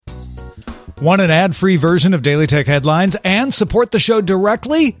Want an ad-free version of Daily Tech Headlines and support the show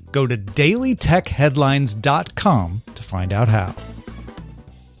directly? Go to dailytechheadlines.com to find out how.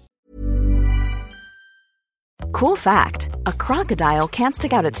 Cool fact, a crocodile can't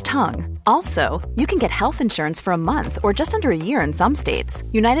stick out its tongue. Also, you can get health insurance for a month or just under a year in some states.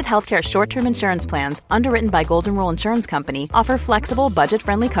 United Healthcare short-term insurance plans, underwritten by Golden Rule Insurance Company, offer flexible,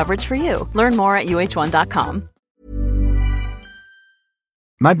 budget-friendly coverage for you. Learn more at uh1.com.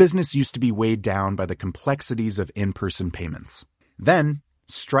 My business used to be weighed down by the complexities of in-person payments. Then,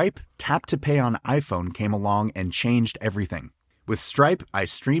 Stripe Tap to Pay on iPhone came along and changed everything. With Stripe, I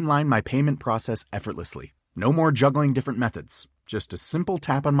streamlined my payment process effortlessly. No more juggling different methods. Just a simple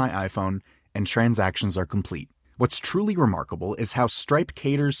tap on my iPhone and transactions are complete. What's truly remarkable is how Stripe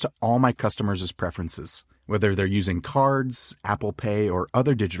caters to all my customers' preferences. Whether they're using cards, Apple Pay, or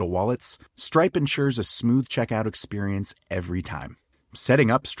other digital wallets, Stripe ensures a smooth checkout experience every time.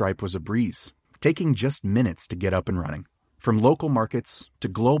 Setting up Stripe was a breeze, taking just minutes to get up and running. From local markets to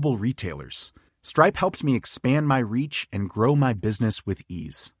global retailers, Stripe helped me expand my reach and grow my business with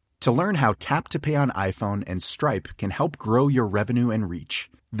ease. To learn how Tap to Pay on iPhone and Stripe can help grow your revenue and reach,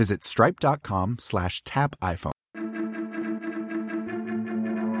 visit stripe.com/tapiphone.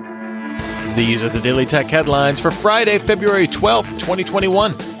 These are the Daily Tech Headlines for Friday, February 12th,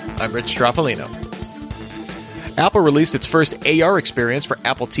 2021. I'm Rich Stroffolino. Apple released its first AR experience for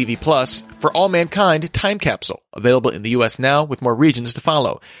Apple TV Plus for All Mankind Time Capsule, available in the US now with more regions to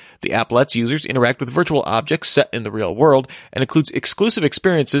follow. The app lets users interact with virtual objects set in the real world and includes exclusive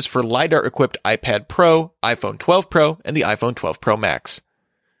experiences for LiDAR-equipped iPad Pro, iPhone 12 Pro, and the iPhone 12 Pro Max.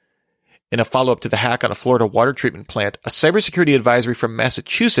 In a follow-up to the hack on a Florida water treatment plant, a cybersecurity advisory from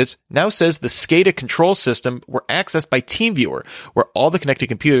Massachusetts now says the SCADA control system were accessed by TeamViewer, where all the connected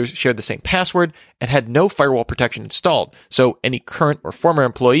computers shared the same password and had no firewall protection installed, so any current or former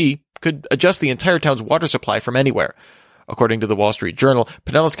employee could adjust the entire town's water supply from anywhere. According to the Wall Street Journal,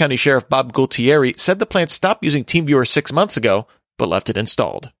 Pinellas County Sheriff Bob Gualtieri said the plant stopped using TeamViewer 6 months ago, but left it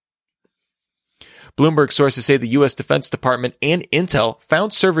installed. Bloomberg sources say the U.S. Defense Department and Intel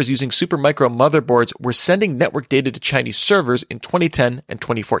found servers using Supermicro motherboards were sending network data to Chinese servers in 2010 and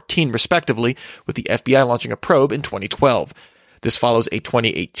 2014, respectively, with the FBI launching a probe in 2012. This follows a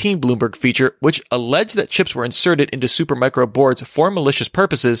 2018 Bloomberg feature which alleged that chips were inserted into Supermicro boards for malicious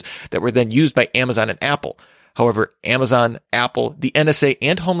purposes that were then used by Amazon and Apple. However, Amazon, Apple, the NSA,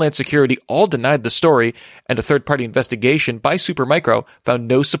 and Homeland Security all denied the story, and a third-party investigation by Supermicro found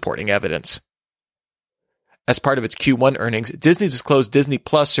no supporting evidence. As part of its Q1 earnings, Disney disclosed Disney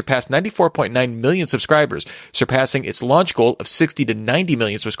Plus surpassed 94.9 million subscribers, surpassing its launch goal of 60 to 90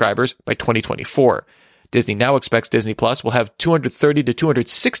 million subscribers by 2024. Disney now expects Disney Plus will have 230 to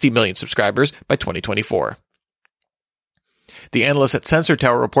 260 million subscribers by 2024. The analysts at Sensor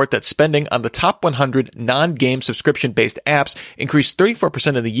Tower report that spending on the top 100 non-game subscription-based apps increased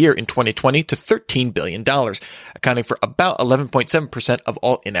 34% of the year in 2020 to $13 billion, accounting for about 11.7% of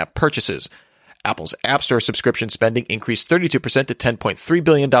all in-app purchases. Apple's App Store subscription spending increased 32% to $10.3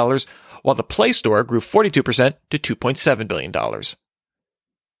 billion, while the Play Store grew 42% to $2.7 billion.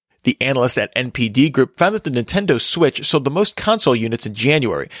 The analysts at NPD Group found that the Nintendo Switch sold the most console units in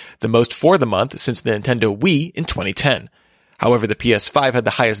January, the most for the month since the Nintendo Wii in 2010. However, the PS5 had the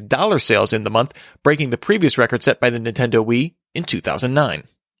highest dollar sales in the month, breaking the previous record set by the Nintendo Wii in 2009.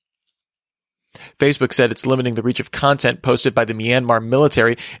 Facebook said it's limiting the reach of content posted by the Myanmar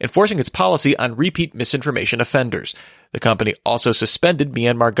military, enforcing its policy on repeat misinformation offenders. The company also suspended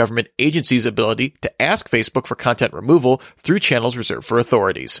Myanmar government agencies' ability to ask Facebook for content removal through channels reserved for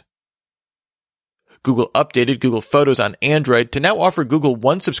authorities. Google updated Google Photos on Android to now offer Google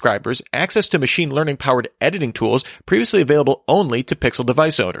One subscribers access to machine learning-powered editing tools previously available only to Pixel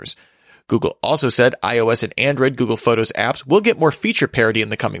device owners. Google also said iOS and Android Google Photos apps will get more feature parity in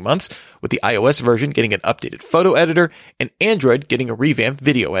the coming months, with the iOS version getting an updated photo editor and Android getting a revamped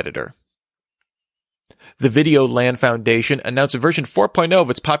video editor. The Videoland Foundation announced version 4.0 of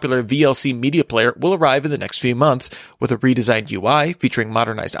its popular VLC media player will arrive in the next few months, with a redesigned UI featuring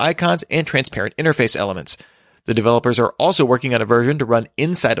modernized icons and transparent interface elements. The developers are also working on a version to run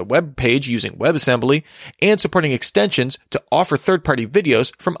inside a web page using WebAssembly and supporting extensions to offer third-party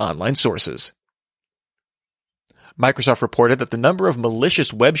videos from online sources. Microsoft reported that the number of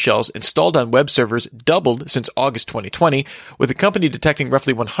malicious web shells installed on web servers doubled since August 2020, with the company detecting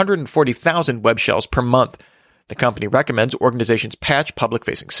roughly 140,000 web shells per month. The company recommends organizations patch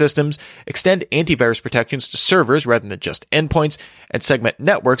public-facing systems, extend antivirus protections to servers rather than just endpoints, and segment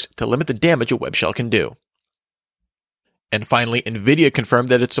networks to limit the damage a web shell can do. And finally, NVIDIA confirmed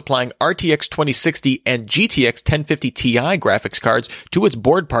that it's supplying RTX 2060 and GTX 1050 Ti graphics cards to its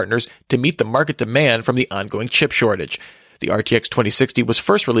board partners to meet the market demand from the ongoing chip shortage. The RTX 2060 was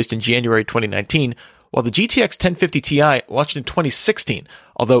first released in January 2019, while the GTX 1050 Ti launched in 2016,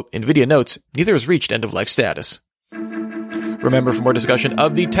 although NVIDIA notes neither has reached end-of-life status. Remember, for more discussion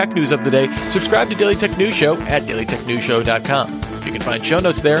of the tech news of the day, subscribe to Daily Tech News Show at dailytechnewsshow.com. You can find show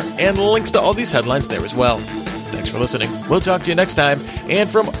notes there and links to all these headlines there as well. Thanks for listening. We'll talk to you next time. And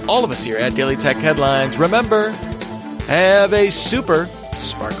from all of us here at Daily Tech Headlines, remember, have a super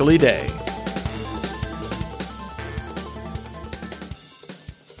sparkly day.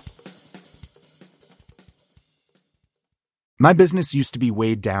 My business used to be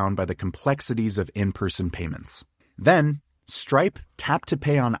weighed down by the complexities of in-person payments. Then, Stripe Tap to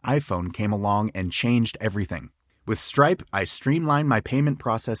Pay on iPhone came along and changed everything. With Stripe, I streamlined my payment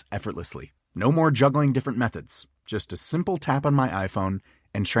process effortlessly. No more juggling different methods. Just a simple tap on my iPhone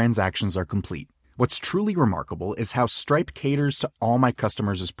and transactions are complete. What's truly remarkable is how Stripe caters to all my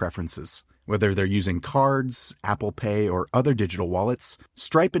customers' preferences. Whether they're using cards, Apple Pay, or other digital wallets,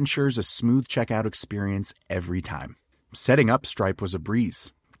 Stripe ensures a smooth checkout experience every time. Setting up Stripe was a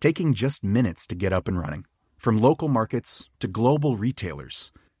breeze, taking just minutes to get up and running. From local markets to global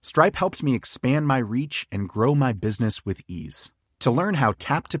retailers, Stripe helped me expand my reach and grow my business with ease. To learn how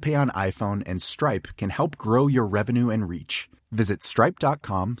Tap to Pay on iPhone and Stripe can help grow your revenue and reach, visit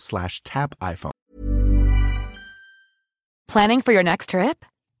stripe.com/tapiphone. Planning for your next trip?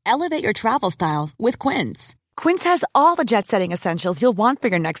 Elevate your travel style with Quince. Quince has all the jet-setting essentials you'll want for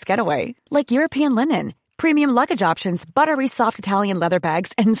your next getaway, like European linen, premium luggage options, buttery soft Italian leather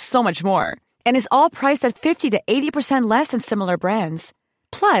bags, and so much more. And is all priced at 50 to 80% less than similar brands.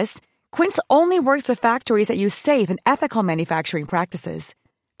 Plus, Quince only works with factories that use safe and ethical manufacturing practices.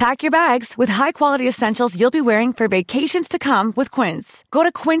 Pack your bags with high-quality essentials you'll be wearing for vacations to come with Quince. Go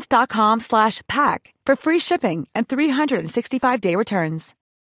to quince.com/pack for free shipping and 365-day returns.